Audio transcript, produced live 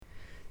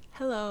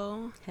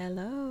Hello.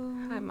 Hello.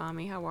 Hi,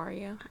 Mommy. How are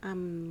you?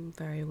 I'm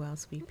very well,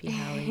 Sweet Pea.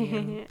 How are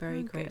you? Very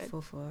I'm good.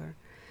 grateful for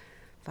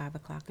 5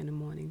 o'clock in the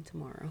morning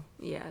tomorrow.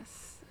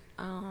 Yes.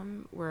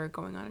 We're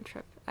going on a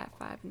trip at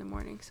 5 in the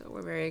morning, so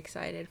we're very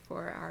excited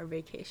for our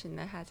vacation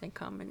that hasn't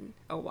come in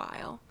a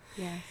while.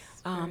 Yes.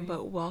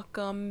 But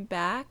welcome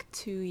back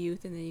to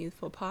Youth and the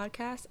Youthful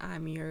Podcast.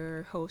 I'm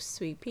your host,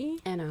 Sweet Pea.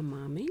 And I'm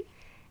Mommy.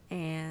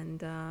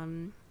 And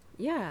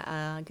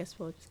I guess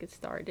we'll just get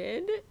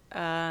started.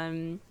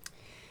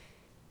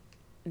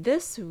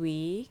 This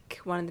week,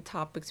 one of the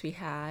topics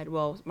I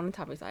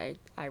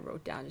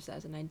wrote down just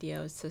as an idea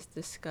was to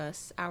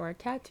discuss our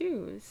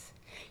tattoos.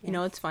 Yes. You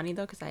know, it's funny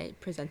though, because I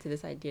presented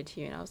this idea to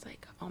you and I was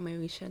like, oh, maybe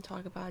we shouldn't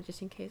talk about it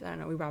just in case, I don't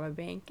know, we rob a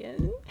bank.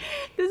 And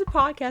this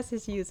podcast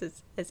is used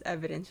as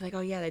evidence. You're like, oh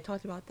yeah, they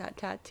talked about that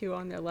tattoo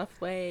on their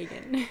left leg.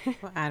 And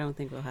Well, I don't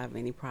think we'll have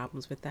any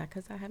problems with that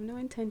because I have no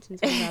intentions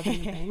of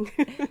robbing a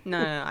bank. no,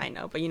 I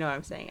know, but you know what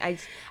I'm saying.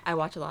 I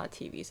watch a lot of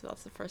TV, so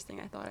that's the first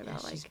thing I thought about.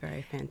 It's like just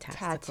very fantastic.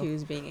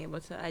 tattoos, being able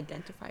to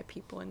identify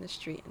people in the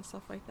street and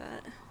stuff like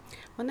that.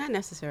 Well, not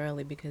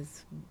necessarily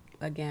because,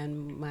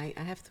 again, I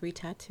have 3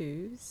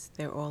 tattoos.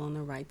 They're all on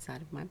the right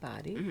side of my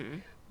body. Mm-hmm.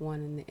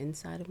 One on the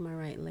inside of my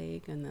right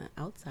leg and the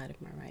outside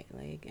of my right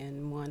leg,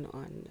 and one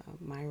on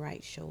my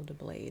right shoulder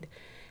blade.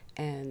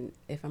 And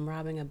if I'm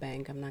robbing a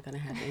bank, I'm not going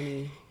to have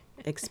any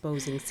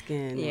exposing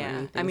skin or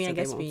anything, I mean, so I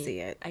guess they won't see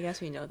it. I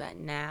guess we know that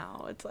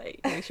now. It's like,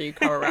 make sure you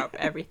cover up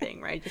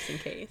everything, right, just in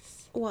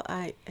case. Well,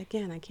 I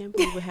can't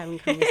believe we're having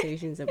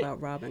conversations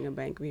about robbing a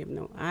bank.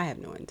 I have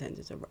no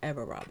intentions of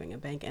ever robbing a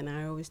bank, and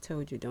I always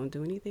told you, don't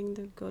do anything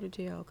to go to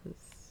jail because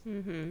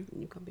you're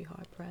gonna be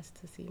hard pressed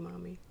to see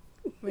Mommy.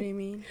 What do you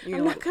mean?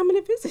 I'm not coming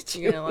to visit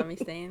you. You're gonna let me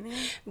stay in there?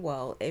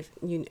 Well, if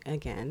you,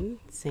 again,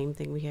 same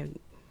thing.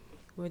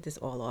 We're just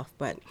all off,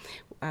 but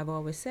I've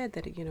always said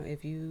that,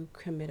 if you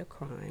commit a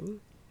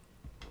crime,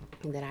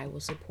 that I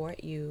will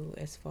support you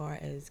as far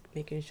as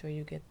making sure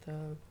you get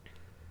the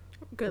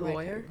good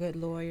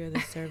lawyer,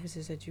 the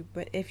services that you.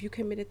 But if you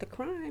committed the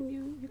crime,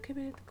 you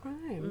committed the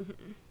crime.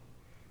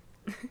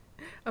 Mm-hmm.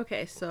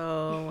 Okay,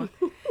 so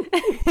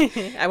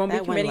I won't be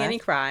committing any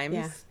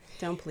crimes.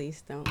 Yeah,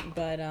 please don't.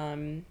 But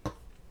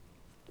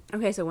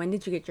okay, so when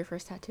did you get your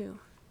first tattoo?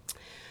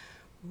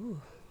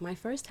 Ooh, my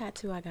first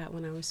tattoo I got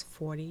when I was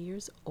 40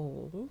 years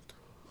old.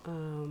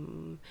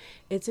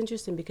 It's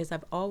interesting because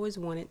I've always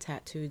wanted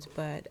tattoos,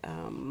 but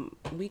our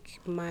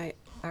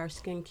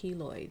skin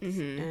keloids,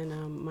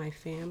 and my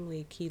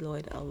family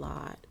keloid a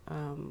lot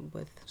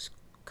with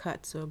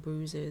cuts or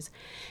bruises,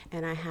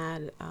 and I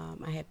had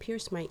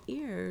pierced my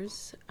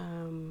ears.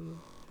 I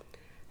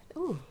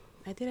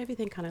did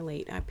everything kind of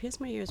late. I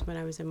pierced my ears when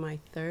I was in my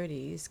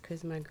 30s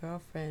because my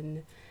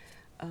girlfriend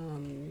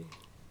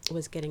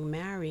was getting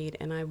married,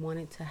 and I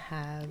wanted to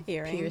have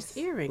pierced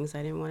earrings.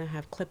 I didn't want to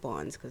have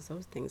clip-ons because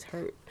those things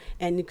hurt.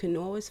 And you can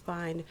always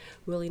find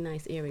really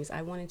nice earrings.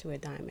 I wanted to wear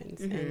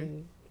diamonds,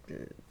 and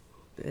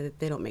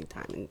they don't make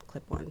diamond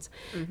clip-ons.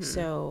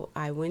 So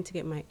I went to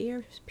get my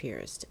ears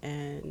pierced,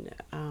 and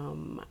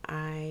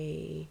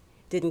I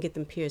didn't get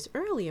them pierced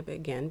earlier, but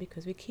again,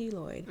 because we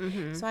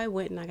keloid. So I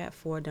went and I got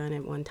 4 done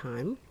at one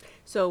time.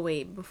 So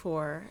wait,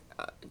 before,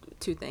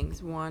 2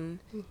 things. One,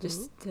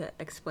 just to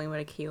explain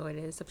what a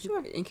keloid is, so people,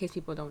 in case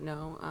people don't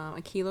know,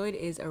 a keloid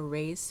is a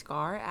raised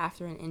scar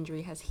after an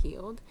injury has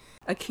healed.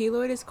 A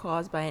keloid is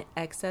caused by an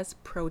excess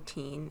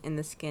protein in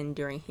the skin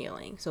during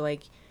healing. So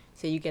like,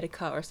 say you get a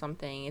cut or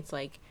something, it's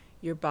like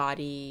your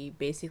body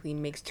basically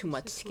makes too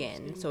much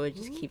skin, so it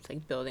just keeps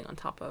like building on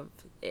top of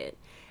it.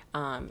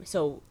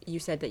 So you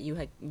said that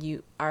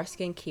our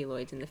skin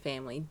keloids in the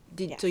family.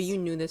 So you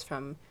knew this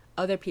from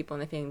other people in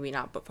the family,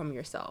 not but from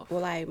yourself?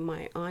 Well,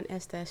 my Aunt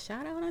Esther,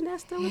 shout out Aunt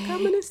Esther, we're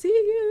coming to see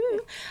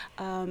you.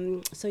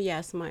 So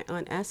yes, my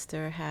Aunt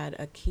Esther had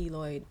a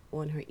keloid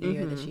on her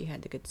ear that she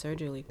had to get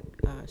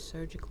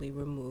surgically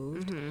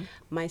removed.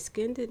 My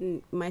skin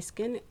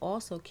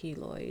also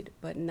keloid,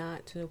 but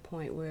not to the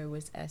point where it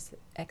was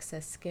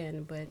excess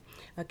skin. But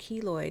a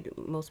keloid,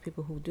 most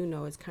people who do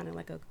know, is kind of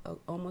like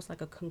almost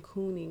like a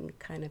cocooning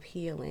kind of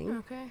healing.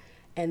 Okay.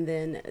 And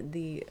then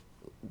the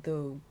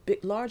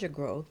larger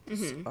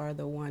growths are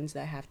the ones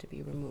that have to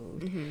be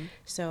removed.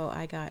 So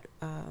I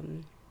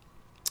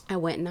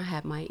went and I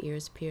had my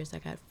ears pierced. I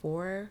got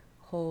 4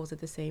 holes at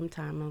the same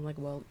time. I'm like,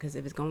 well, because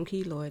if it's going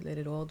keloid, let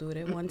it all do it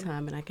at one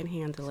time, and I can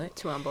handle it.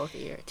 2 on both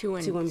ears. 2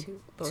 on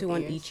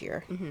each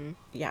ear.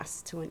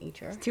 Yes, 2 on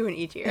each ear. 2 on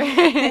each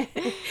ear.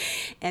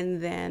 And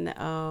then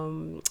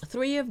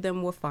 3 of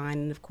them were fine,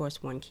 and of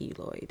course 1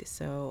 keloid.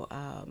 So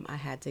I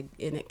had to,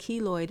 in a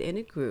keloid, and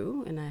it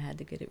grew, and I had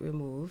to get it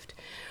removed.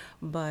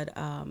 But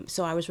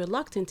so I was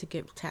reluctant to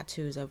get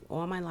tattoos. Of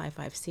all my life,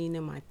 I've seen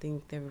them. I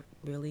think they're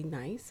really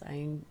nice.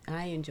 I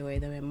enjoy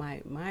them, and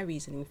my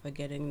reasoning for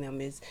getting them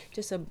is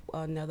just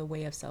another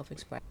way of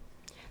self-expression.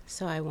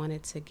 So I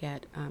wanted to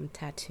get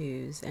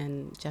tattoos,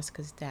 and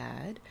Jessica's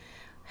dad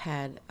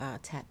had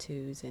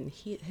tattoos, and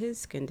his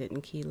skin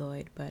didn't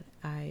keloid, but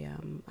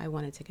I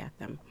wanted to get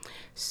them.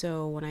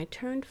 So when I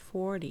turned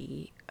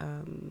 40,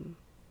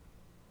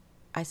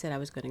 I said I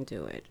was going to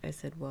do it. I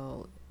said,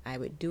 well, I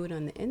would do it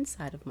on the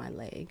inside of my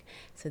leg.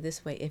 So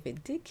this way, if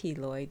it did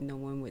keloid, no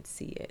one would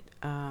see it.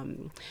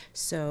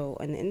 So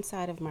on the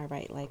inside of my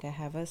right leg, I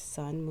have a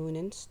sun, moon,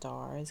 and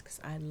stars because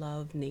I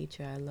love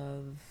nature. I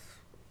love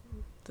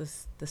the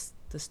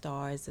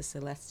stars, the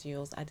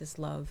celestials. I just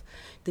love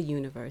the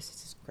universe.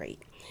 It's just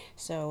great.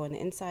 So on the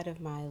inside of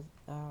my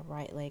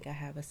right leg, I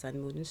have a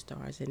sun, moon, and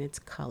stars, and it's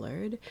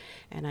colored.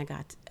 And I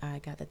got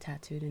the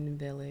tattooed in the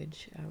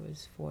village. I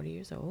was 40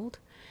 years old,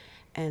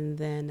 and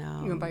then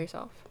you went by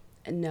yourself?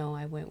 No,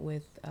 I went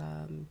with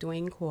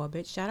Dwayne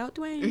Corbett. Shout out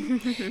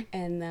Dwayne.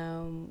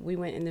 And we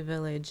went in the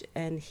village,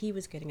 and he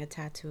was getting a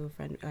tattoo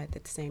at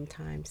the same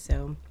time.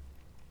 So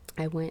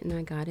I went and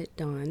I got it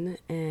done,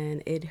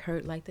 and it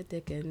hurt like the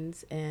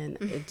dickens. And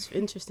it's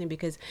interesting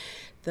because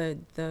the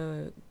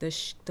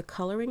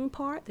coloring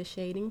part, the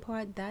shading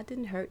part, that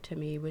didn't hurt to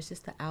me. It was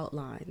just the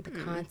outline, the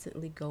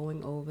constantly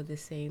going over the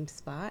same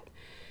spot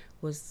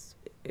was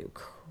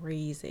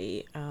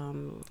crazy.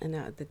 And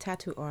the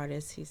tattoo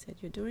artist, he said,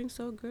 "You're doing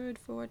so good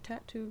for a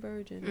tattoo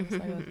virgin." I was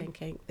like,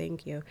 "Okay,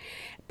 thank you."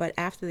 But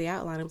after the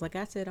outline, I was like,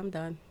 "That's it, I'm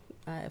done.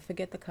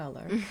 Forget the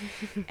color."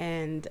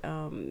 And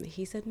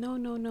he said,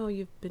 no,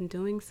 you've been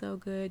doing so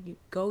good. You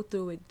go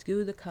through it,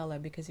 do the color,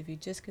 because if you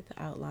just get the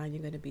outline,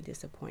 you're going to be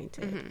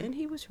disappointed. And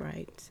he was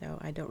right. So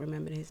I don't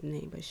remember his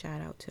name, but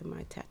shout out to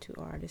my tattoo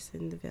artist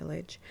in the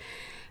village.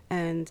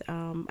 And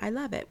I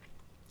love it.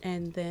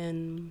 And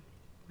then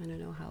I don't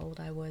know how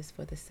old I was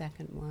for the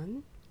second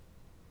one.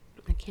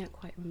 I can't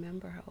quite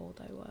remember how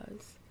old I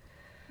was.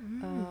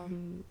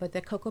 But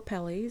they're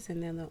Cocopellis,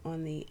 and they're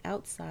on the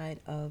outside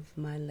of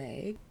my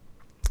leg.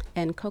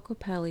 And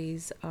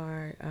Cocopellis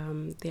are,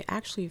 they're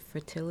actually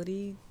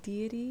fertility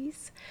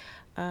deities.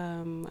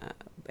 And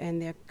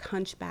they're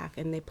hunchback,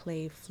 and they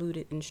play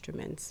fluted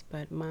instruments.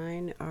 But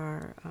mine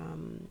are,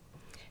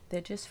 they're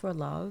just for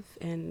love,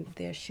 and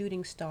they're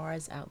shooting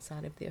stars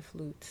outside of their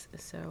flutes.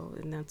 So,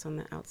 and that's on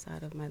the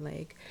outside of my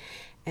leg.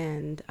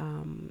 And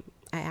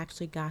I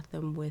actually got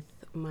them with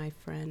my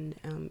friend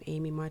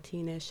Amy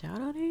Martinez. Shout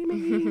out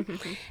Amy.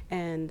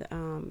 And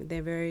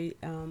they're very,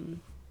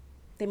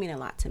 they mean a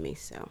lot to me.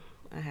 So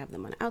I have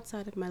them on the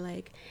outside of my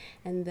leg.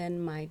 And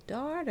then my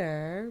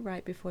daughter,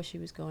 right before she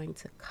was going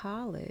to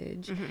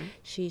college,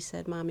 she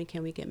said, "Mommy,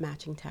 can we get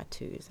matching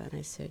tattoos?" And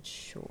I said,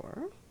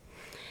 "Sure."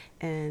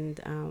 And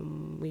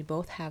we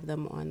both have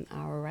them on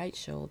our right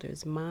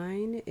shoulders.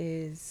 Mine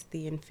is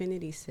the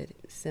infinity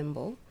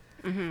symbol,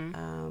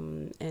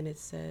 and it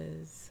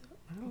says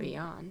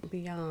beyond,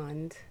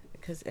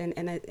 because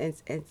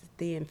it's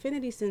the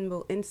infinity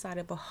symbol inside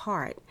of a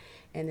heart,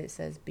 and it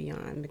says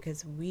beyond,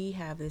 because we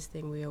have this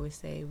thing we always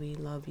say, we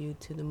love you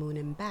to the moon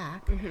and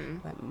back,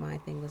 but my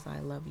thing was I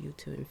love you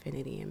to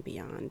infinity and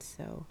beyond.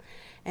 So,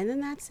 and then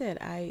that's it.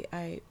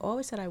 I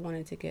always said I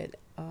wanted to get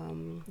a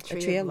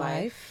tree of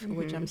life,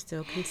 which I'm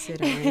still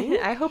considering.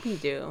 I hope you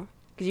do,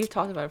 because you've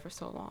talked about it for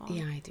so long.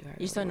 Yeah, I do.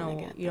 You still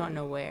know, you don't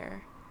know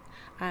where.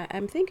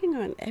 I'm thinking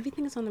on,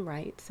 everything is on the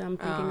right, so I'm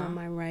thinking on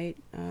my right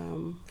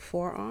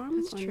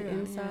forearm. That's on the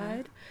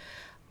inside.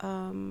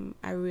 Yeah.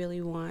 I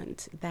really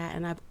want that,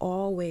 and I've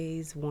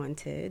always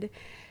wanted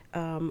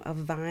a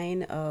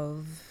vine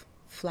of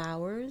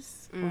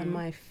flowers on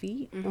my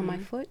feet, on my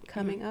foot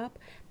coming up,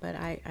 but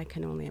I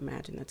can only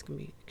imagine that's going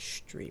to be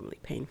extremely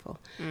painful.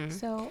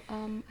 So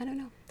I don't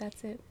know.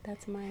 That's it.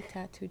 That's my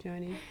tattoo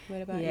journey.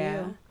 What about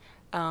you?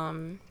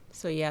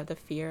 So yeah, the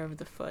fear of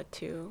the foot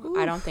too. Oof.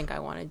 I don't think I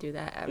want to do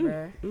that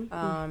ever.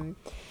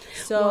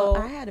 So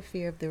I had a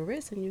fear of the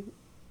wrist, and you.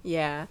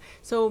 Yeah.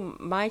 So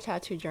my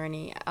tattoo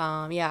journey,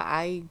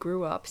 I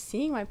grew up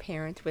seeing my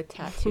parents with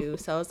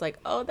tattoos. So I was like,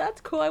 oh, that's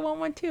cool. I want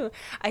one too.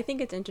 I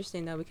think it's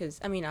interesting though, because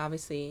I mean,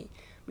 obviously,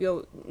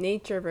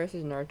 nature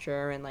versus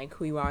nurture, and like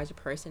who you are as a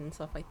person and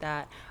stuff like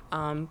that.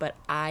 But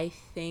I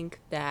think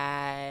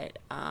that,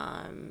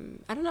 I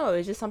don't know, it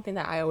was just something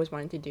that I always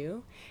wanted to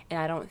do. And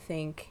I don't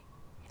think,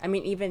 I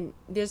mean, even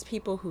there's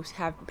people who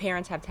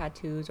parents have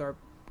tattoos, or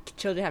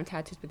children have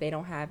tattoos, but they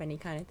don't have any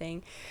kind of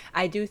thing.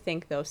 I do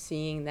think though,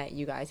 seeing that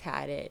you guys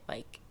had it,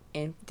 like,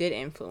 did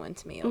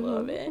influence me a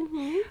little bit.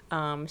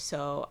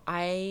 So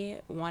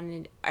I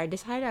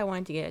decided I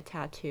wanted to get a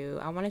tattoo.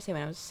 I want to say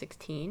when I was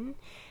 16,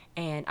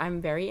 and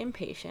I'm very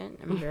impatient.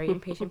 I'm a very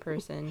impatient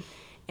person.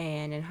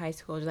 And in high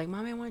school, I was like,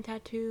 "Mommy, I want a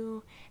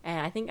tattoo." And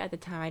I think at the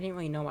time I didn't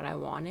really know what I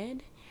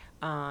wanted.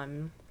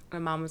 My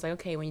mom was like,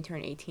 "Okay, when you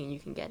turn 18, you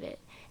can get it."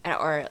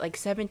 Or like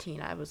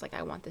 17, I was like,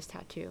 "I want this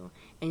tattoo."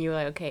 And you were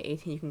like, "Okay,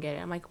 18, you can get it."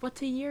 I'm like,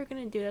 "What's a year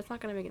gonna do? That's not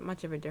gonna make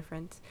much of a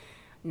difference."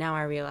 Now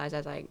I realize,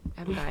 as I've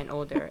gotten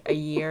older, a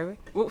year,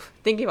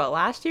 thinking about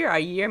last year, a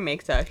year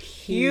makes a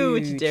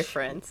huge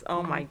difference.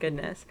 Oh my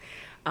goodness.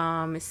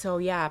 So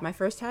yeah, my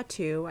first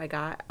tattoo I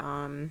got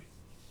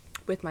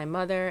with my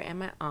mother and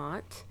my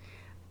aunt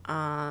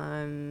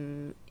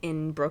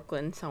in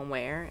Brooklyn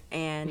somewhere,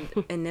 and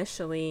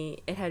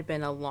initially it had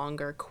been a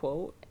longer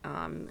quote.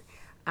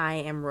 "I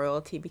am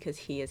royalty because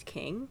he is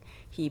king,"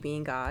 he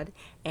being God,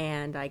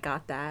 and I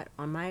got that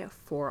on my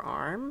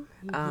forearm.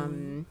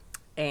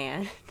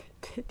 And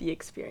the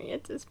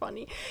experience is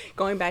funny.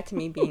 Going back to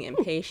me being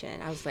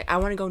impatient, I was like, I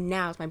want to go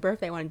now. It's my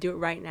birthday. I want to do it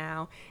right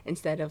now,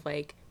 instead of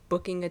like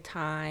booking a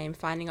time,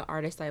 finding an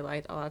artist I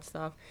liked, all that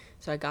stuff.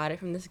 So I got it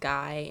from this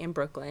guy in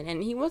Brooklyn,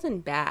 and he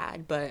wasn't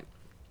bad, but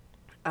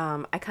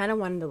I kind of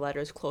wanted the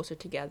letters closer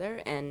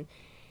together, and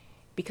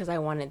because I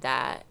wanted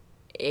that,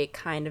 it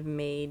kind of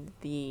made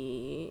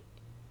the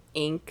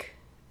ink,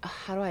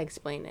 how do I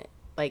explain it?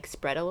 Like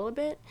spread a little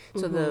bit.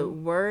 So the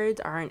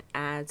words aren't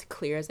as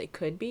clear as they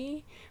could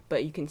be,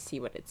 but you can see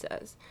what it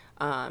says.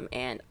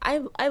 And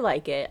I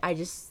like it. I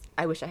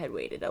wish I had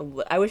waited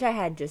I wish I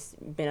had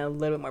just been a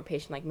little bit more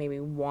patient, like maybe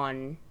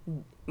one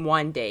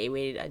day,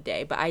 waited a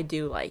day, but I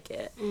do like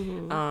it.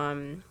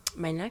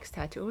 My next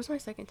tattoo, what was my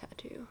second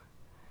tattoo?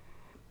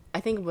 I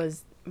think it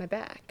was my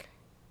back.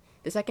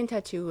 The second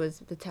tattoo was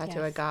the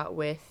tattoo I got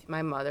with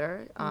my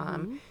mother.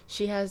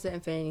 She has the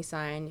infinity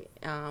sign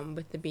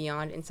with the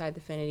beyond inside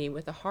the infinity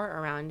with a heart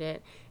around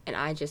it, and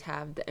I just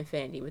have the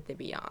infinity with the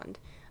beyond.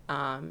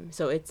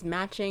 So it's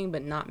matching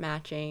but not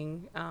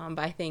matching. But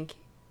I think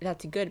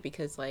that's good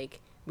because like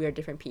we are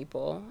different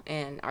people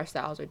and our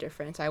styles are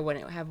different. So I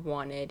wouldn't have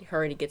wanted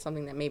her to get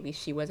something that maybe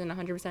she wasn't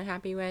 100%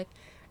 happy with,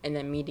 and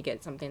then me to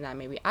get something that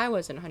maybe I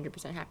wasn't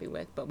 100% happy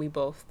with, but we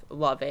both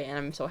love it, and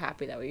I'm so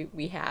happy that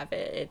we have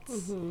it.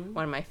 It's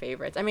one of my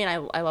favorites. I mean, I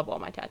love all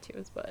my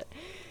tattoos, but...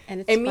 And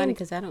it's funny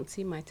because I don't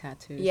see my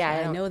tattoos.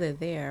 Yeah, I know they're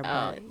there,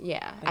 but...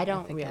 yeah, I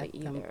don't really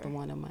either. The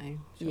one on my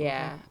shoulder.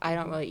 Yeah, I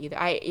don't really either.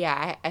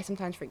 I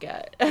sometimes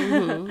forget.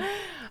 And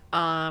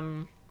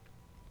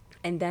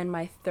then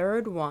my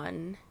third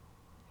one,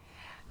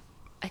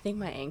 I think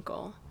my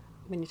ankle.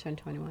 When you turn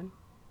 21?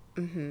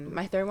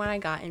 My third one I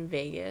got in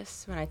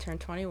Vegas when I turned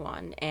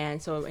 21,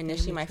 and so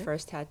initially my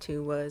first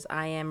tattoo was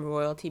I am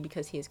royalty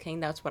because he is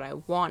king. That's what I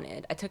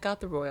wanted. I took out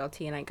the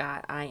royalty and I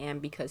got I am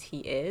because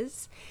he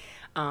is,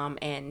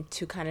 and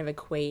to kind of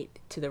equate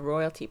to the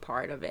royalty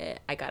part of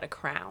it, I got a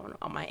crown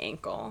on my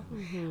ankle.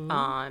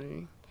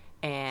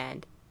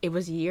 And it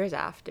was years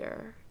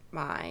after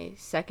my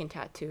second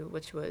tattoo,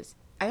 which was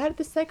I got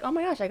this like, oh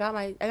my gosh, I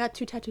got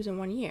 2 tattoos in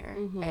 1 year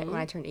when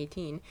I turned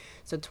 18,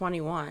 so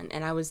 21,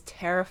 and I was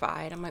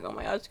terrified. I'm like, oh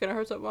my gosh, it's gonna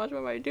hurt so much. What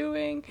am I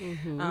doing?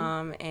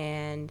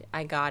 And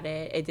I got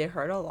it. It did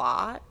hurt a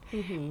lot,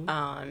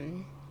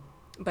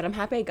 but I'm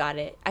happy I got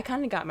it. I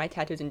kind of got my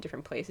tattoos in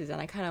different places,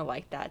 and I kind of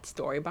like that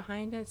story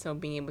behind it. So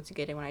being able to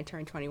get it when I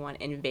turned 21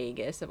 in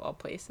Vegas, of all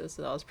places,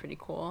 so that was pretty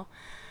cool.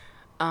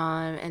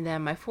 And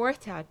then my fourth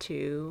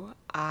tattoo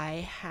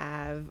I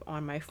have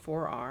on my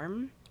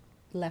forearm.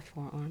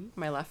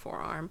 My left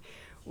forearm,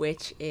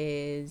 which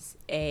is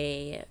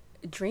a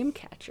dream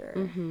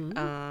catcher.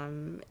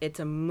 It's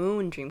a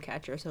moon dream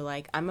catcher. So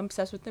like I'm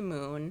obsessed with the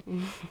moon,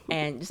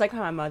 and just like how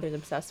my mother's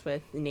obsessed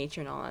with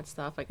nature and all that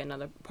stuff, like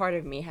another part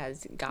of me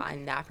has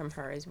gotten that from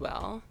her as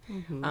well.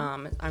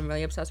 I'm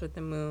really obsessed with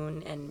the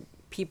moon, and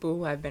people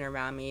who have been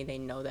around me, they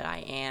know that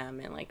I am,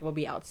 and like we'll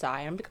be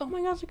outside, I'm like, oh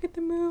my gosh, look at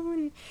the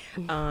moon.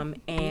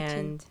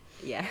 And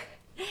yeah.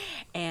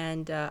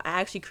 And I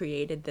actually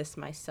created this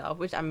myself,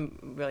 which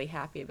I'm really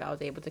happy about. I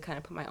was able to kind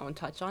of put my own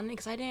touch on it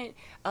because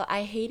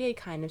I hated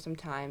kind of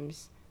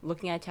sometimes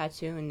looking at a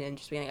tattoo and then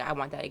just being like, I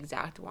want that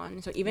exact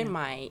one. So even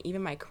my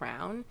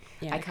crown,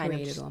 I kind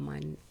created on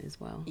mine as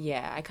well.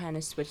 Yeah, I kind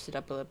of switched it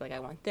up a little bit. Like I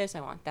want this, I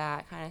want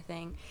that kind of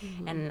thing.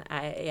 And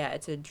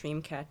it's a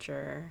dream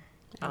catcher.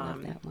 I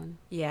love that one.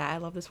 Yeah, I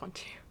love this one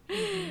too.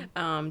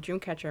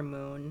 Dreamcatcher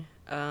moon.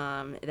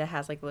 That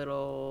has like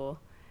little,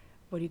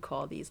 what do you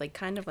call these? Like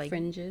kind of like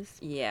fringes.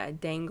 Yeah,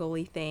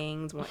 dangly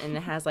things, and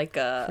it has like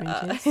a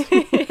fringes.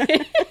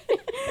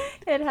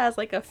 it has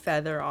like a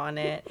feather on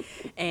it.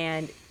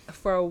 And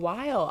for a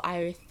while,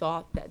 I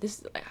thought that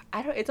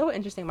it's so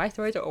interesting. My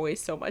stories are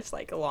always so much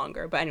like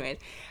longer. But anyways,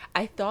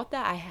 I thought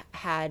that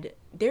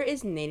there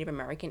is Native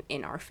American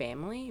in our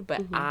family,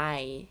 but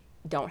I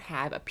don't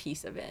have a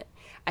piece of it.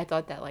 I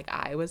thought that like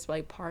I was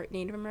like part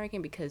Native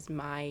American because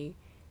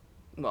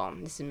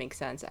this makes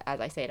sense as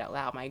I say it out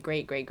loud. My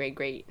great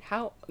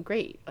how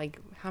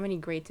many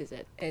greats is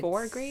it?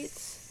 4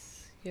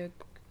 greats? I don't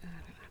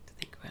have to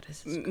think about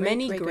this.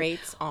 Many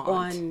greats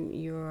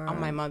on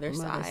my mother's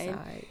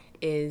side.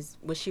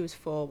 She was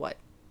full what?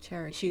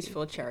 Cherokee. She was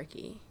full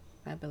Cherokee,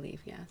 I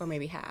believe, yes. Or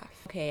maybe half.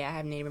 Okay, I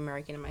have Native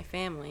American in my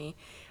family.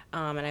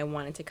 And I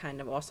wanted to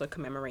kind of also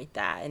commemorate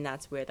that, and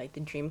that's where like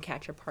the dream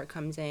catcher part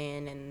comes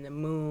in, and the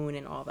moon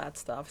and all that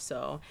stuff.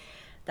 So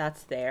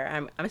that's there.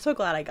 I'm so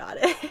glad I got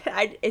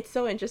it. It's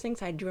so interesting.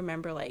 So I do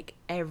remember like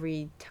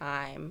every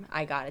time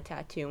I got a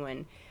tattoo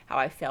and how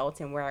I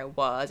felt and where I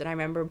was. And I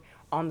remember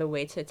on the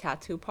way to the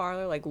tattoo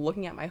parlor, like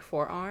looking at my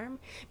forearm,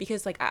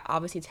 because like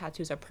obviously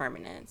tattoos are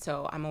permanent.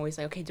 So I'm always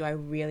like, okay, do I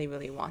really,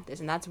 really want this?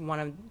 And that's one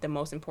of the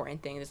most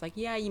important things. It's like,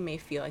 yeah, you may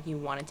feel like you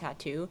want a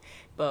tattoo,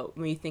 but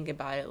when you think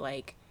about it,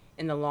 like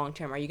in the long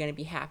term, are you going to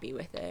be happy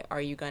with it?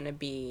 Are you going to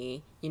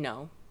be,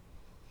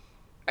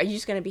 are you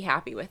just going to be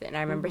happy with it? And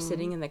I remember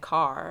sitting in the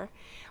car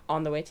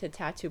on the way to the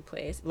tattoo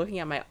place, looking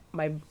at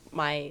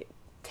my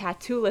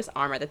tattoo-less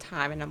arm at the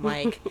time, and I'm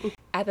like,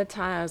 at the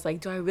time I was like,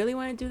 do I really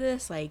want to do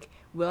this? Like,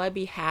 will I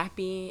be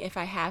happy if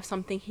I have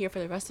something here for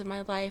the rest of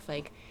my life?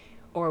 Like,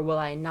 or will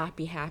I not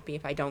be happy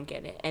if I don't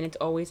get it? And it's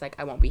always like,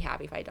 I won't be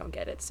happy if I don't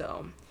get it.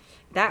 So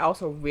that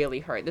also really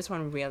hurt. This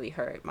one really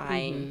hurt.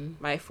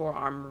 My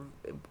forearm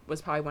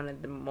was probably one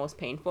of the most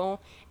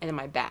painful, and then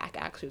my back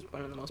actually was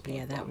one of the most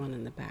painful. Yeah, that one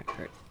in the back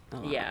hurt a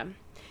lot. Yeah.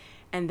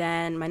 And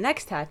then my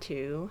next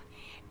tattoo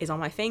is on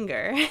my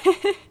finger.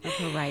 Of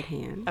her right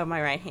hand. Of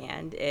my right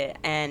hand. It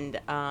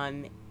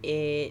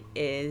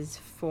is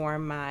for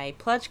my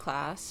pledge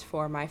class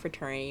for my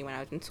fraternity when I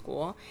was in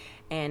school.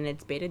 And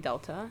it's Beta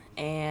Delta.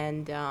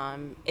 And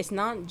it's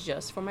not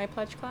just for my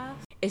pledge class.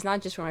 It's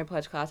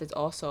It's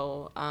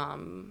also,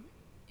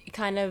 it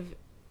kind of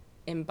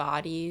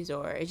embodies,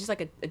 or it's just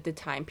like the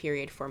time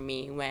period for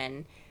me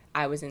when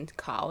I was in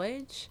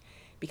college.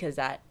 Because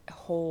that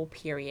whole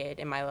period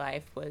in my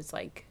life was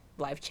like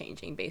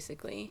life-changing,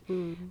 basically.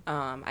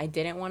 I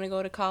didn't want to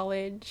go to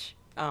college.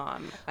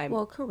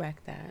 Well,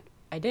 correct that.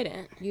 I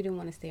didn't. You didn't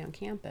want to stay on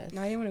campus.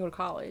 No, I didn't want to go to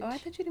college. Oh, I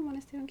thought you didn't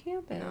want to stay on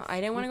campus. No, I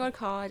didn't want to go to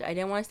college. I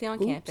didn't want to stay on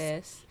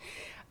campus.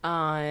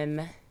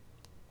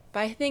 But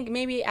I think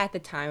maybe at the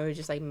time it was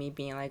just like me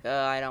being like,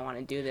 oh, I don't want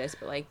to do this.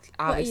 But like,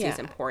 obviously it's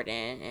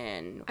important.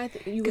 And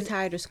you were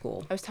tired of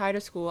school. I was tired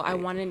of school. Right. I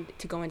wanted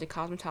to go into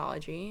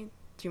cosmetology.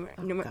 Do you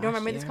gosh,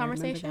 remember this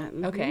conversation?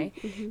 Remember that. Okay.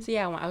 So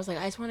yeah, I was like,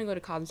 I just want to go to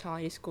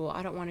cosmetology school.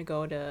 I don't want to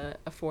go to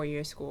a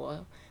 4-year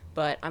school.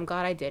 But I'm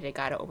glad I did it,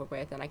 got it over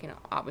with, and I can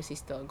obviously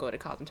still go to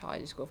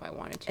cosmetology school if I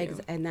wanted to.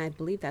 And I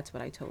believe that's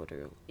what I told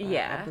her.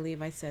 Yeah. I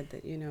believe I said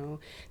that,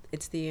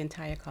 it's the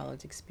entire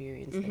college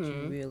experience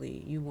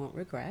that you won't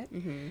regret.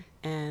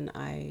 And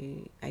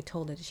I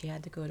told her that she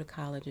had to go to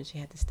college and she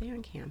had to stay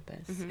on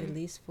campus, at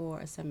least for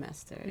a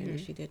semester. And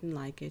if she didn't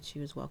like it, she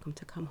was welcome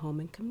to come home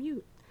and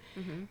commute.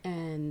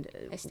 And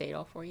I stayed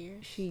all 4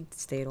 years. She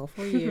stayed all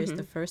 4 years.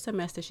 The first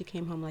semester, she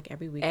came home like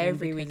every weekend.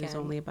 Because it's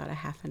only about a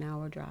half an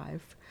hour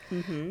drive.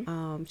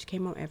 She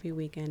came home every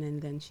weekend,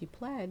 and then she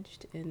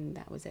pledged, and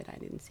that was it. I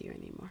didn't see her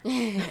anymore.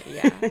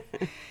 Yeah.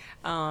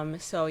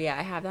 So yeah,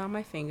 I have that on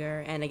my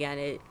finger, and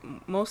again,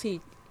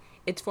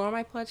 it's for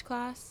my pledge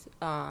class,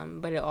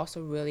 but it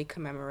also really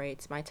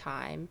commemorates my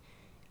time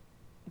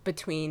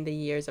between the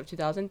years of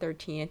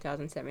 2013 and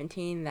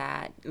 2017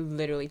 that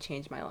literally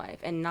changed my life.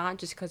 And not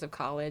just because of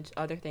college,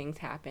 other things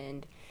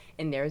happened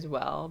in there as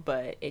well,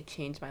 but it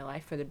changed my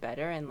life for the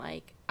better. And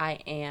like, I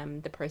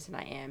am the person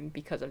I am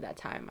because of that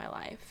time in my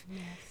life.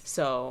 Yes.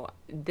 So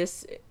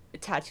this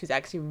tattoo is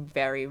actually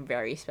very,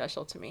 very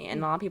special to me.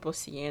 And a lot of people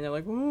see it and they're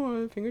like,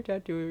 oh, finger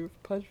tattoo,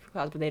 pledge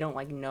class, but they don't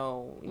like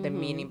know the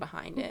meaning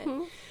behind it.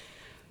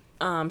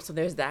 So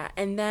there's that.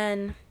 And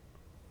then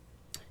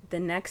the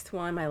next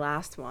one, my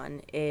last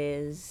one,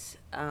 is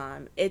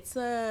it's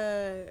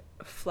a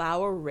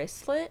flower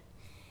wristlet.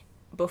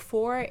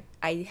 Before,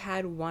 I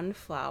had one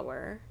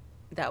flower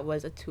that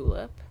was a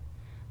tulip,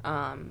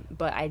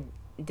 but I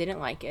didn't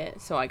like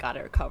it, so I got it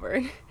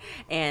recovered.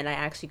 And I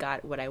actually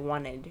got what I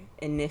wanted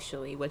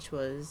initially, which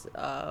was,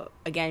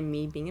 again,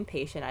 me being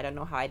impatient. I don't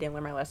know how I didn't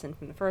learn my lesson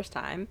from the first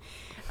time.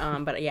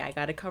 But yeah, I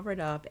got it covered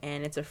up,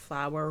 and it's a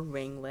flower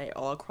ringlet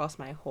all across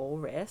my whole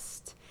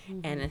wrist.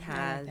 And it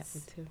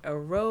has a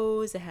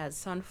rose, it has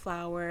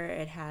sunflower,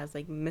 it has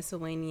like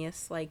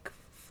miscellaneous like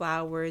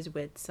flowers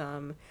with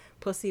some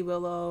pussy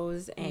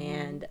willows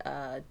and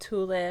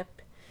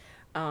tulip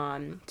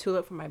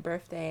for my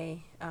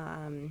birthday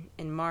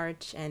in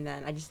March, and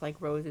then I just like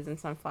roses and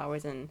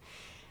sunflowers, and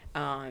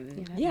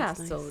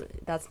nice. So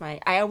that's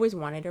I always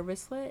wanted a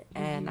wristlet,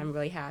 and I'm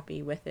really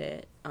happy with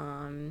it.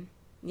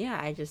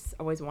 I just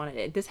always wanted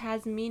it. This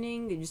has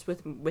meaning just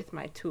with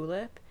my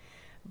tulip,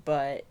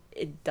 but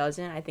it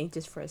doesn't. I think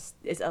just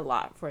it's a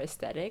lot for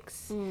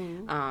aesthetics,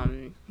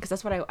 because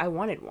that's what I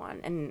wanted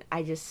one, and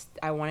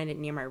I wanted it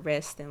near my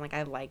wrist, and like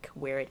I like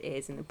where it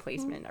is and the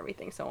placement and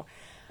everything. So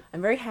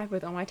I'm very happy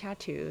with all my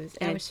tattoos.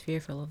 And I was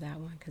fearful of that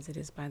one because it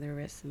is by the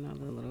wrist and all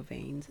the little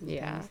veins and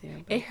things there.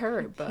 But it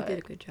hurt, but he did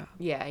a good job.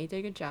 Yeah, he did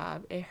a good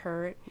job. It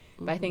hurt,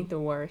 but I think the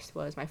worst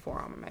was my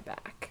forearm and my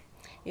back.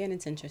 Yeah, and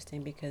it's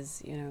interesting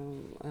because,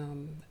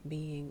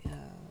 being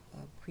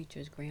a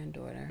preacher's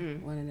granddaughter,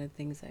 one of the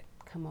things that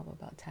come up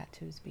about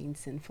tattoos being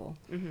sinful.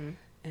 And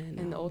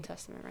in the Old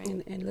Testament, right?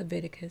 In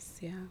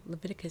Leviticus,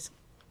 Leviticus,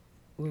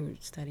 we're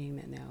studying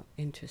that now.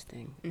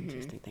 Interesting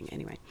thing.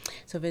 Anyway,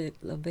 so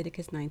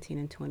Leviticus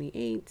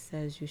 19:28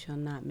 says, "You shall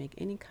not make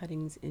any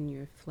cuttings in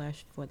your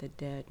flesh for the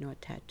dead, nor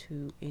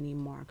tattoo any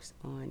marks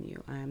on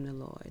you. I am the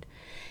Lord."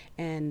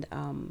 And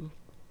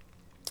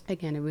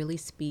again, it really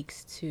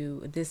speaks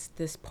to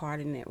this part,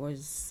 and it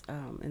was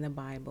in the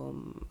Bible.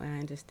 My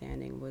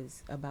understanding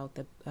was about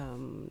the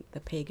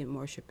pagan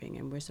worshiping,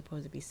 and we're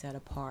supposed to be set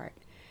apart.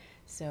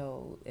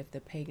 So if the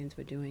pagans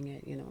were doing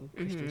it,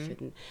 Christians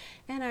shouldn't.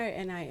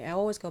 And I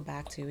always go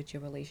back to it's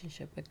your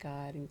relationship with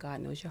God, and God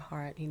knows your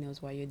heart. He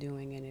knows why you're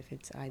doing it. If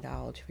it's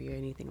idolatry or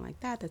anything like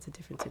that, that's a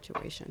different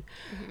situation.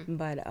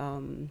 But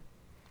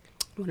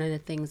one of the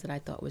things that I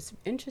thought was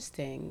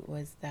interesting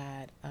was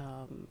that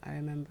I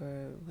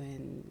remember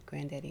when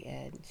Granddaddy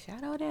Ed,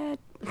 shout out Ed,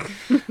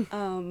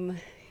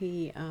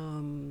 he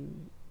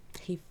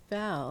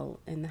fell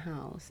in the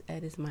house.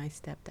 Ed is my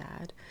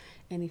stepdad,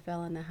 and he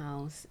fell in the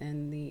house,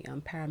 and the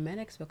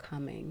paramedics were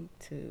coming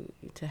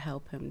to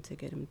help him, to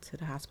get him to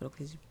the hospital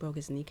because he broke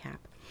his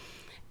kneecap.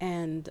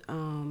 And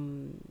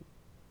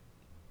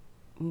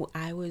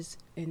I was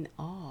in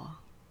awe.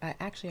 I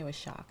was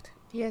shocked.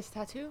 He has a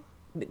tattoo?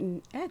 But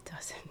Ed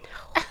doesn't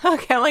know.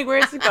 Okay, I'm like,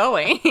 where's it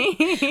going?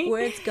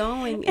 Where it's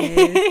going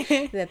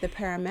is that the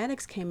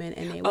paramedics came in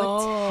and they were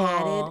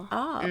tatted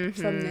up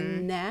from the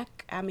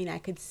neck. I mean, I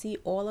could see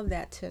all of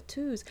that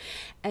tattoos.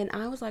 And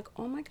I was like,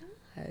 oh my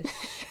gosh.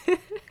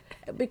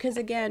 Because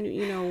again,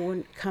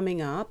 when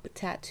coming up,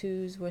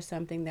 tattoos were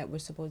something that were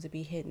supposed to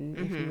be hidden.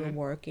 If you were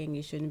working,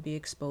 you shouldn't be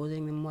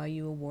exposing them while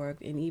you were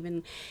working. And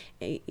even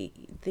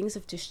things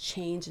have just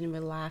changed and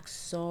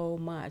relaxed so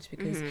much,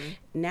 because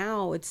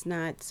now it's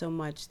not so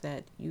much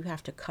that you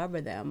have to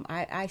cover them.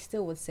 I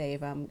still would say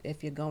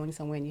if you're going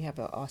somewhere and you have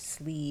a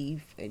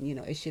sleeve, and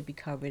it should be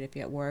covered if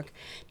you're at work,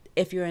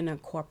 if you're in a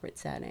corporate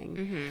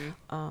setting.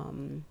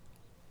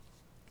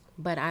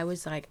 But I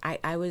was like,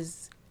 I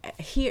was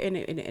here, and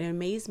it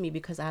amazed me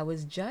because I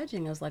was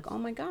judging. I was like, oh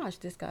my gosh,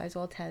 this guy's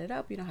all tatted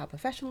up, how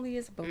professional he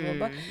is, blah blah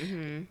blah.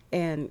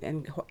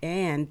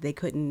 And they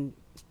couldn't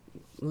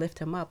lift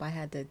him up. I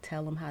had to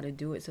tell them how to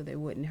do it so they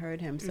wouldn't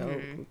hurt him.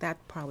 So that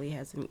probably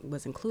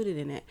was included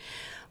in it.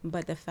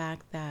 But the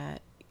fact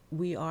that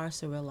we are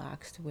so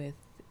relaxed with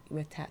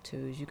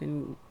tattoos, you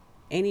can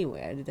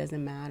anywhere, it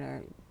doesn't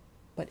matter.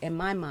 But in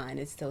my mind,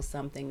 it's still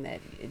something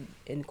that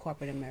in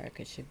corporate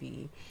America should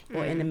be,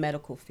 or in the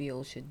medical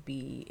field should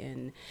be,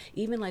 and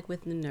even like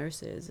with the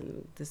nurses,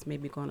 and this may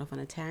be going off on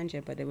a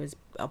tangent, but there was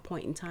a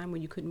point in time where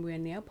you couldn't wear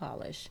nail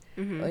polish,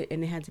 and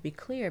it had to be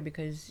clear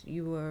because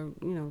you were,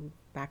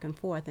 back and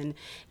forth, and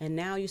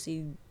now you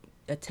see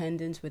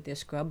attendants with their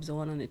scrubs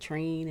on the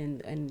train,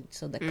 and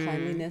so the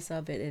cleanliness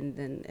of it,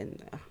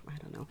 and I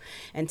don't know,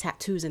 and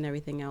tattoos and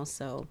everything else.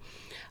 So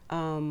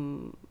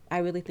I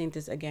really think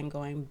this, again,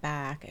 going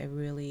back, it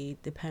really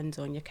depends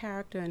on your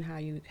character and how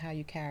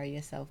you carry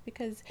yourself,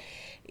 because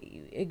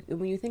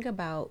when you think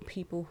about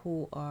people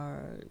who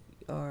are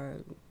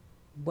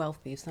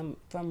wealthy,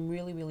 from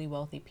really, really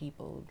wealthy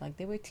people, like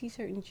they wear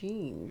t-shirt and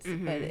jeans,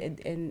 but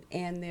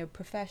and they're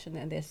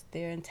professional and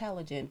they're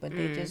intelligent, but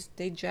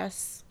they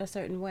dress a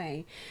certain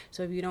way.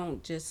 So if you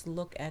don't just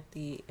look at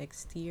the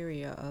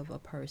exterior of a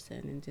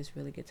person and just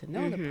really get to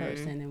know the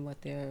person and what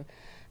they're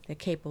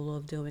capable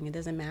of doing, it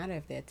doesn't matter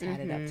if they're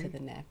tatted up to the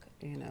neck,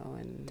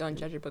 and don't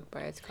judge a book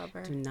by its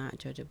cover. Do not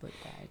judge a book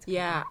by its cover.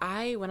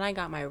 Yeah, when I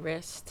got my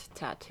wrist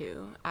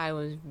tattoo, I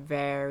was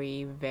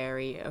very,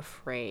 very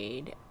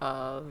afraid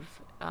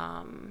of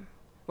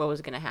what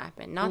was gonna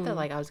happen. Not that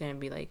I was gonna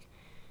be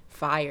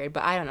fired,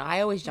 but I don't know. I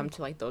always jumped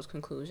to those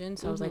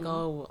conclusions. So I was like,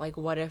 oh,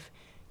 what if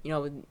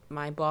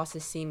my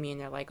bosses see me and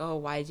they're like, oh,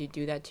 why did you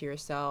do that to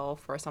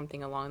yourself, or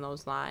something along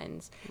those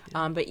lines.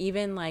 But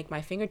even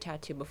my finger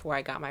tattoo before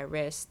I got my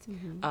wrist,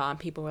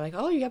 people were like,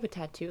 oh, you have a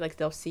tattoo.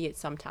 They'll see it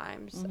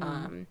sometimes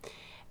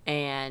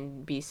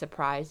and be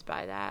surprised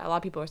by that. A lot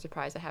of people are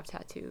surprised I have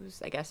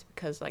tattoos, I guess,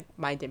 because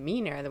my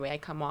demeanor, the way I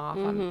come off,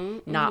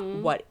 I'm not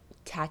what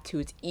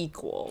tattoos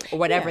equal, or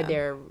whatever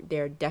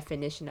their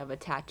definition of a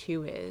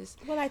tattoo is.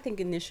 Well, I think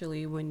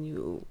initially when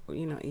you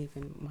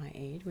even my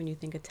age, when you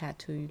think of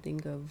tattoo, you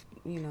think of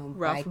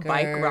rough bikers,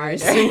 bike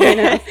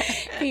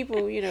riders,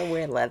 people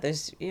wear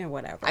leathers,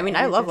 whatever. I mean,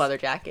 I love leather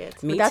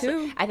jackets. Me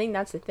too. I think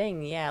that's the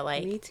thing. Yeah,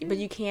 me too. But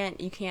you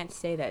can't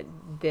say that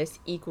this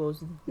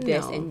equals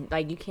this, and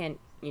you can't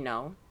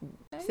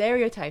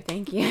stereotype.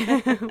 Thank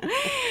you.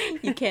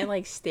 You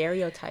can't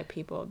stereotype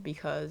people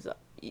because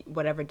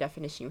whatever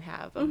definition you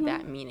have of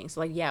that meaning.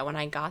 So when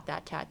I got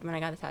the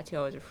tattoo,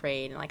 I was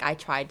afraid, and I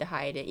tried to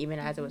hide it even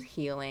as it was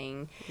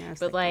healing. Yeah,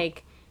 but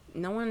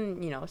no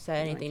one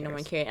said anything. No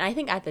one cared. And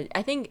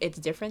I think it's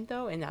different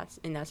though in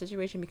that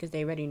situation, because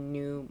they already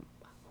knew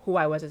who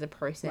I was as a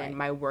person,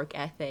 my work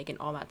ethic, and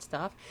all that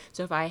stuff.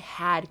 So if I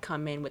had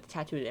come in with a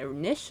tattoo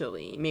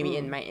initially, maybe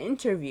in my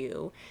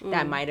interview,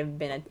 that might have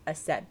been a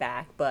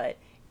setback. But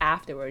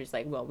afterwards,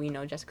 well, we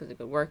know Jessica's a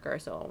good worker,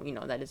 so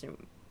that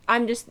isn't.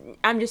 I'm just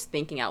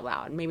thinking out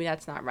loud. Maybe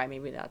that's not right.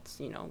 Maybe that's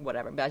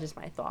whatever. But that's just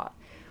my thought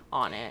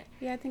on it.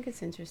 Yeah, I think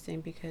it's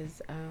interesting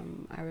because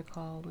I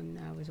recall when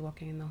I was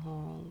walking in the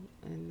hall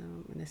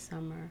in the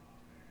summer,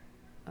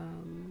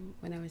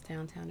 when I was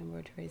downtown in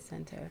World Trade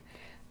Center,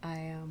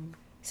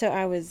 So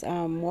I was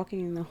walking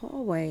in the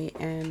hallway,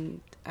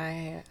 and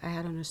I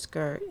had on a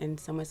skirt, and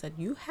someone said,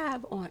 you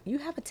have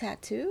a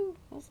tattoo?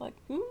 I was like,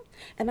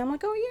 And I'm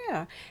like, oh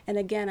yeah. And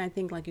again, I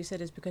think, like you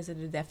said, it's because of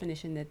the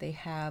definition that they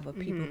have of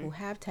people who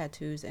have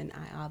tattoos, and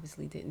I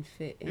obviously didn't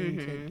fit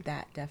into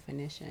that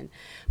definition.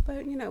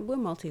 But we're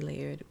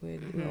multi-layered,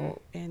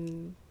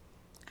 and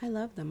I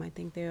love them. I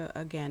think they're,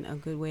 again, a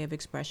good way of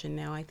expression.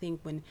 Now, I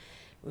think when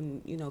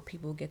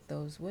people get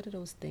those, what are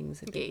those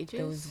things? Gauges?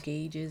 Those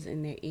gauges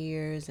in their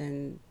ears,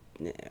 and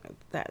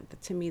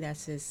that to me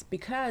that's just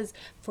because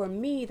for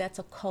me that's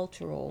a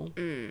cultural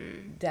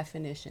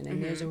definition,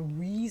 and there's a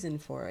reason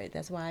for it.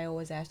 That's why I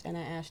always asked, and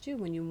I asked you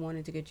when you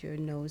wanted to get your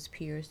nose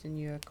pierced and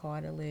your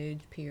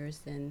cartilage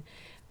pierced and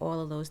all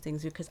of those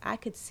things, because I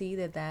could see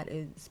that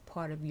is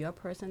part of your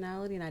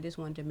personality, and I just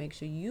wanted to make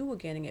sure you were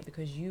getting it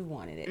because you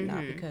wanted it,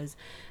 not because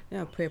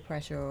peer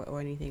pressure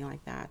or anything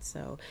like that.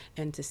 So,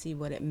 and to see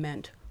what it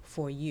meant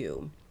for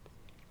you.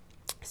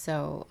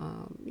 So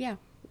yeah,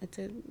 that's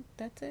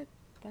it.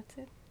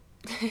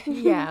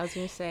 Yeah, I was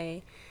gonna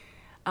say,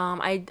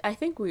 I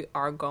think we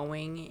are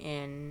going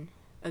in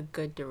a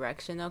good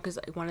direction though, because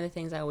like, one of the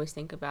things I always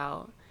think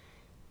about,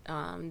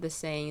 the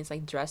saying is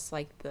like dress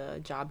like the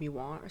job you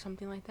want or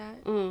something like that.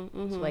 So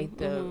like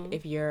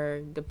if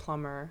you're the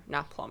plumber,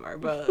 not plumber,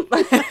 but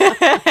there's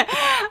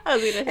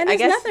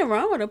nothing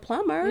wrong with a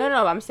plumber.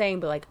 No, I'm saying,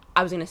 but like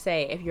I was gonna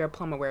say, if you're a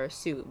plumber, wear a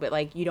suit, but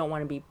like you don't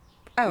want to be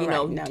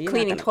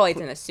cleaning toilets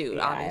in a suit,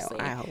 obviously.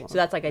 So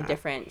that's like a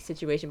different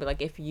situation. But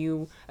like if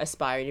you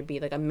aspire to be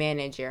like a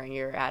manager and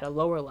you're at a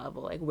lower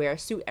level, like wear a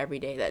suit every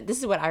day. This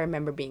is what I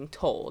remember being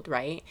told,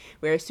 right?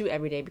 Wear a suit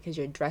every day because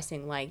you're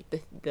dressing like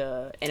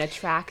and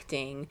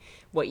attracting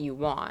what you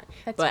want.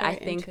 But I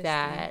think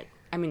that,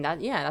 I mean,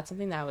 that's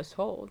something that I was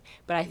told.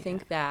 But I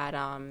think that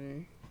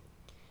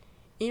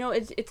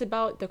it's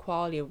about the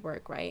quality of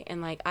work, right?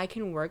 And like I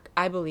can work,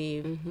 I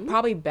believe,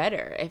 probably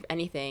better if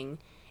anything.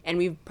 And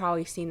we've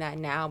probably seen that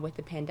now with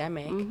the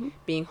pandemic,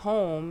 being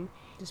home,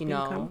 just being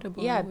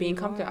comfortable. Yeah, being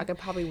comfortable. I could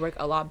probably work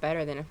a lot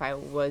better than if I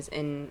was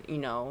in,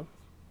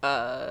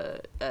 a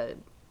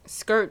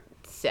skirt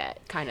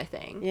set kind of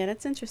thing. Yeah,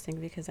 that's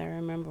interesting because I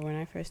remember when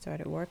I first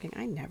started working,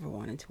 I never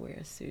wanted to wear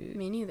a suit.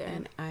 Me neither.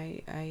 And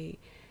I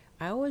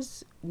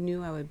always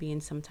knew I would be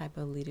in some type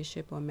of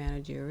leadership or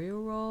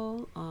managerial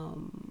role,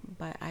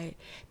 but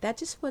that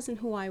just wasn't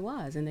who I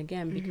was. And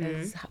again,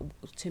 because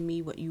to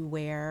me, what you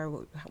wear,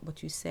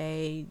 what you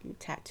say,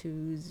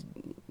 tattoos,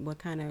 what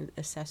kind of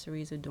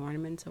accessories,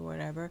 adornments, or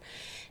whatever,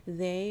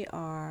 they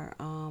are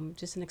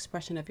just an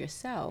expression of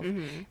yourself.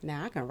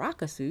 Now, I can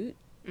rock a suit,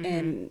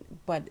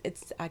 but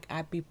it's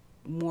I'd be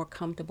more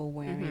comfortable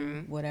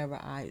wearing whatever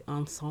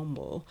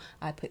ensemble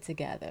I put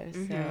together.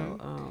 So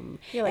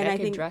like I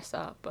can dress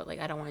up, but like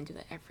I don't want to do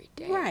that every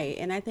day, right?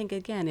 And I think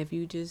again, if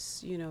you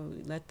just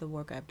let the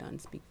work I've done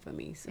speak for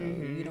me. So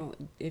and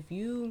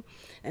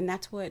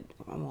that's what,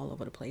 I'm all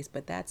over the place,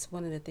 but that's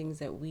one of the things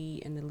that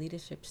we in the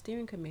leadership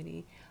steering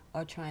committee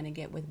are trying to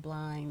get with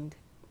blind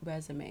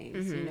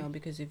resumes.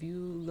 Because if you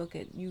look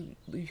at you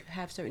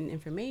have certain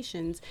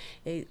informations,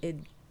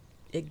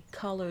 it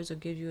colors or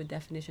gives you a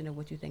definition of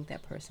what you think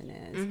that person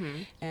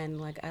is.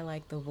 And like I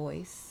like the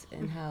voice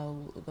and how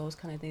those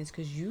kind of things,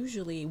 because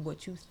usually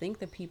what you think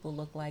the people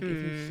look like, if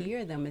you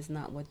hear them, is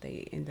not what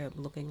they end up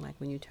looking like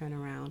when you turn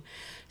around.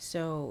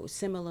 So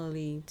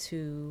similarly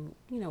to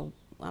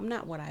I'm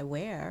not what I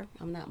wear,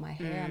 I'm not my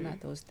hair, I'm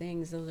not those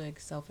things. Those are like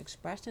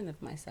self-expression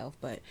of myself,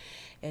 but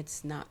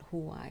it's not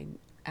who I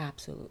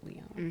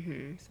absolutely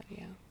am. So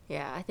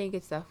yeah, I think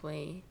it's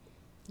definitely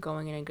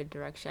going in a good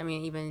direction. I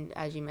mean, even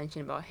as you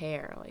mentioned about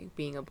hair, like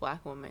being a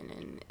black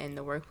woman in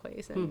the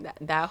workplace and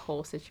that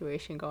whole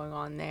situation going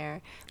on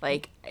there,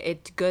 like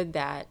it's good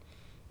that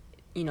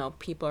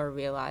people are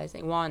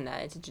realizing, one,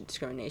 that it's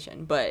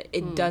discrimination, but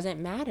it doesn't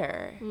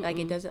matter. Like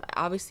it doesn't,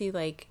 obviously,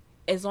 like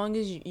as long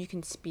as you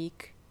can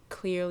speak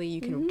clearly,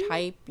 you can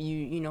type,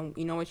 you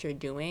know what you're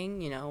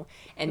doing,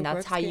 and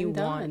that's how you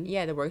want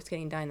the work's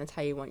getting done. That's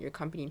how you want your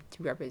company to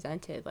be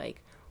represented.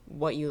 Like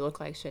what you look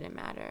like shouldn't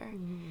matter.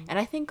 And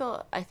I think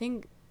I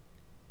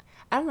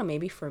don't know,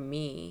 maybe for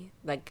me,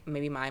 like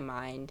maybe my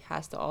mind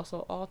has to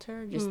also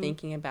alter just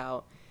thinking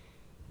about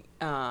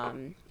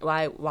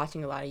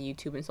watching a lot of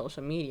YouTube and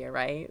social media,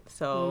 right?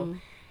 So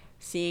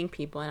seeing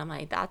people and I'm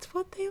like, that's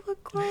what they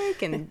look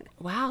like, and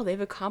wow, they've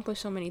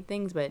accomplished so many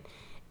things. But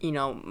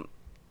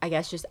I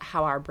guess just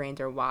how our brains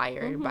are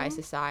wired by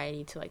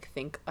society to like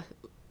think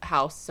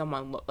how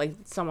someone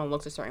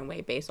looks a certain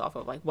way based off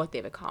of like what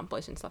they've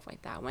accomplished and stuff like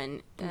that,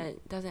 when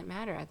that doesn't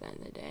matter at the end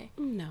of the day.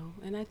 No.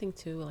 And I think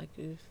too, like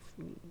if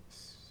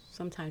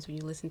sometimes when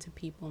you listen to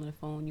people on the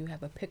phone, you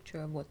have a picture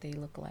of what they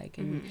look like,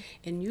 and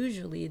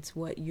usually it's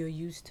what you're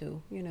used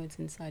to, it's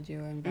inside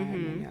your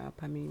environment, your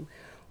upbringing,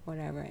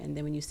 whatever. And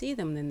then when you see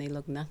them, then they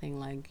look nothing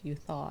like you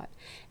thought.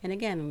 And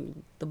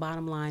again, the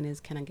bottom line is,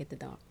 can I get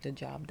the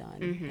job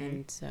done?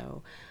 And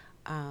so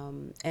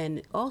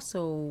and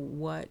also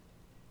what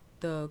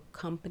the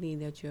company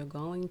that you're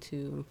going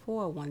to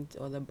for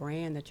or the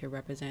brand that you're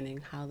representing,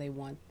 how they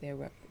want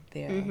their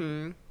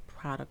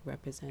product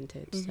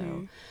represented.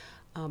 So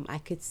I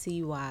could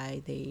see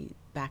why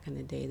back in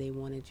the day they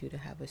wanted you to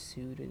have a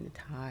suit and a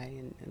tie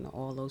and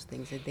all those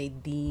things that they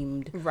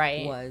deemed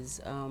was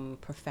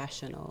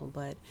professional.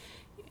 But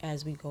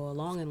as we go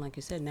along, and like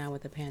you said, now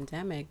with the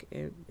pandemic,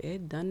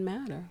 it doesn't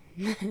matter.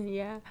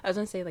 Yeah, I was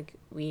gonna say, like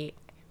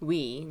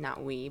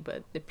not we,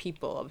 but the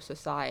people of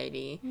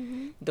society,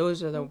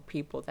 those are the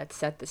people that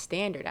set the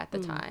standard at the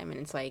time. And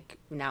it's like,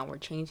 now we're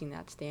changing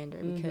that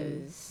standard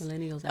because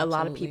Millennials a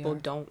lot of people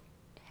don't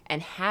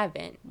and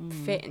haven't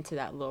fit into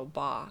that little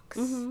box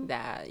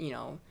that, you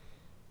know,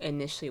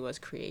 initially was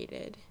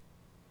created.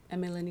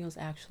 And millennials,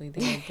 actually,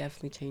 they are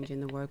definitely changing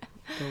the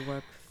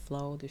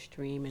workflow, the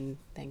stream, and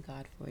thank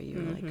God for you.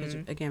 Like, 'cause,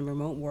 again,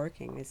 remote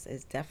working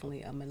is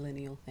definitely a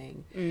millennial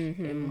thing.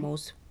 And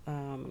most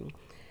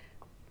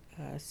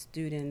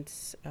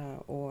students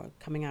or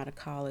coming out of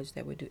college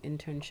that would do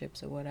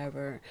internships or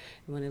whatever,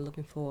 and when they're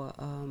looking for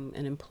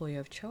an employer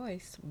of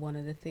choice, one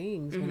of the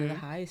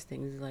highest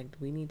things is like,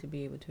 we need to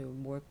be able to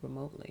work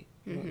remotely.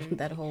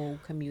 That whole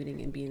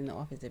commuting and being in the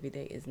office every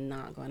day is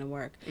not going to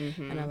work.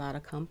 And a lot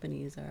of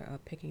companies are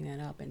picking that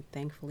up, and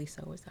thankfully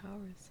so is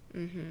ours.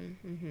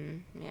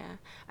 Yeah.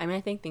 I mean,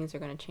 I think things are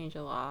going to change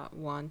a lot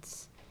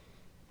once,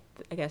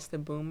 I guess, the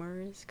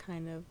boomers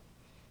kind of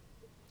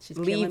She's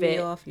leave killing it me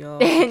off, y'all.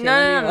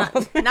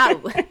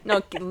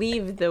 No,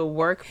 leave the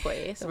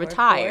workplace,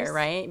 retire,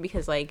 right?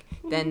 Because like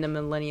then the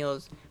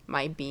millennials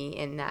might be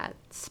in that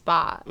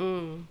spot.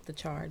 The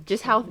charge.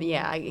 Just how,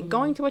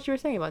 going to what you were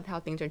saying about how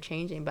things are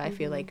changing, but I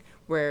feel like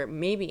we're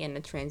maybe in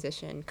a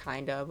transition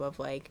kind of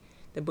like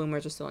the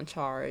boomers are still in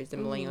charge, the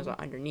millennials are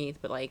underneath,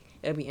 but like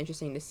it'll be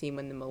interesting to see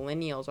when the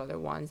millennials are the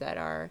ones that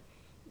are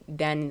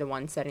then the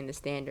ones setting the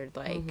standard,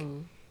 like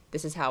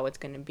this is how it's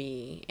going to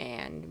be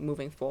and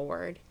moving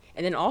forward.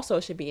 And then also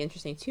it should be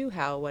interesting too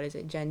how, what is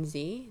it, Gen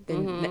Z,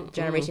 the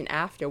generation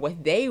after,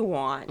 what they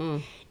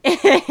want,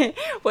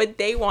 what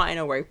they want in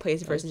a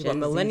workplace versus what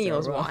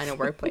millennials want in a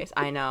workplace.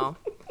 I know.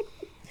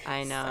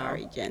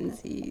 Sorry, Gen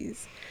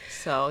Zs.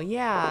 So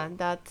yeah,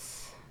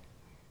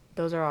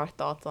 those are our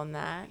thoughts on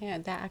that. Yeah,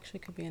 that actually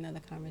could be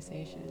another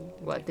conversation.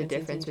 What the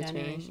difference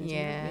between,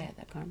 yeah,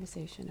 that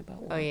conversation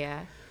about work. Oh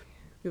yeah.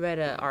 We read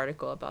an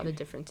article about the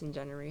difference in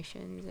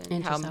generations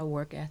and just our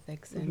work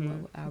ethics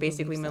and what our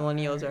basically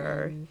millennials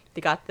are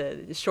they got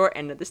the short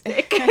end of the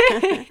stick.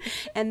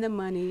 And the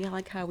money,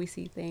 like how we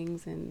see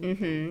things,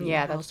 and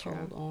yeah, that's true.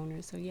 Household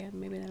owners. So yeah,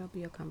 maybe that'll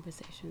be a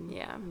conversation.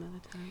 Yeah, another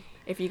time.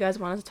 If you guys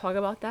want us to talk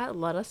about that,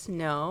 let us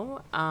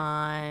know.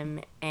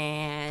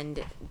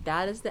 And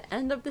that is the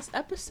end of this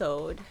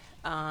episode.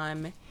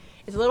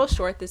 It's a little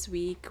short this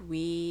week.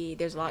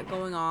 There's a lot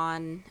going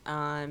on,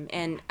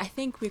 and I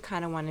think we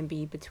kind of want to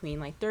be between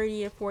like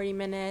 30 to 40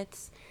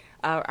 minutes.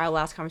 Our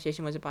last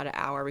conversation was about an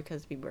hour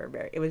because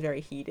it was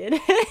very heated.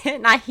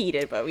 Not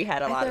heated, but we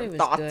had a lot of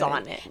thoughts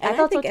on it. And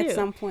I think at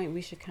some point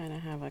we should kind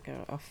of have like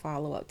a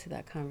follow-up to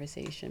that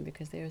conversation,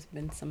 because there's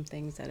been some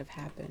things that have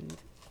happened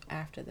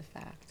after the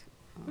fact.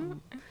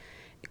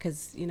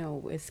 Because, you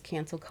know, it's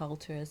cancel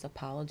culture, it's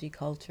apology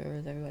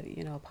culture, everybody,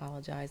 you know,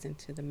 apologizing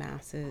to the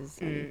masses.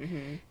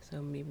 And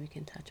so maybe we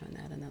can touch on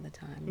that another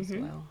time as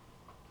well.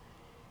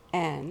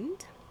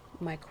 And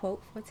my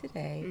quote for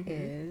today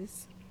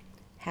is,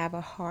 have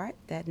a heart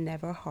that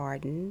never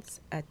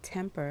hardens, a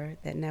temper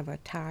that never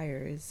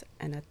tires,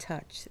 and a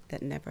touch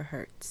that never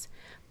hurts,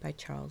 by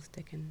Charles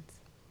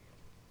Dickens.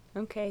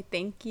 Okay,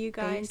 thank you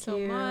guys so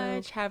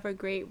much. Have a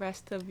great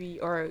rest of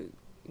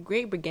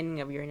great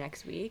beginning of your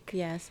next week.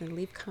 Yes, and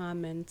leave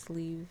comments,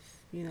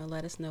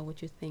 let us know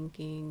what you're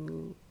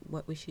thinking,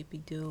 what we should be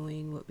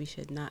doing, what we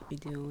should not be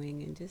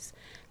doing, and just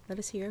let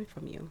us hear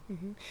from you.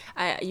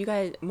 You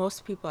guys,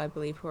 most people I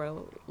believe who are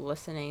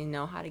listening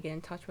know how to get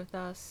in touch with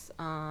us.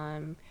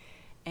 And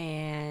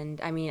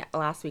I mean,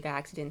 last week I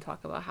actually didn't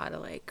talk about how to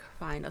like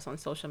find us on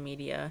social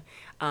media,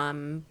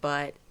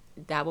 but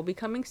that will be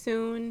coming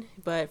soon.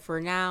 But for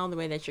now, the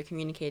way that you're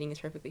communicating is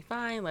perfectly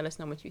fine. Let us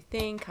know what you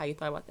think, how you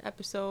thought about the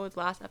episodes,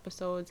 last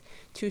episodes,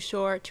 too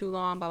short, too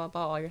long, blah blah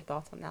blah, all your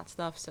thoughts on that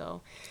stuff.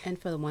 So, and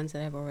for the ones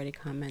that have already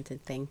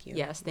commented, thank you.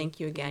 Yes, thank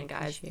you again,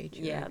 guys.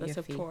 Appreciate the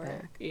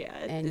support.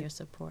 Feedback. And your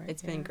support.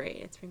 It's been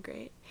great.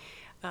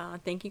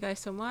 Thank you guys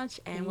so much,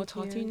 and we'll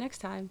talk to you next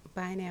time.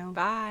 Bye now.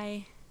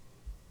 Bye.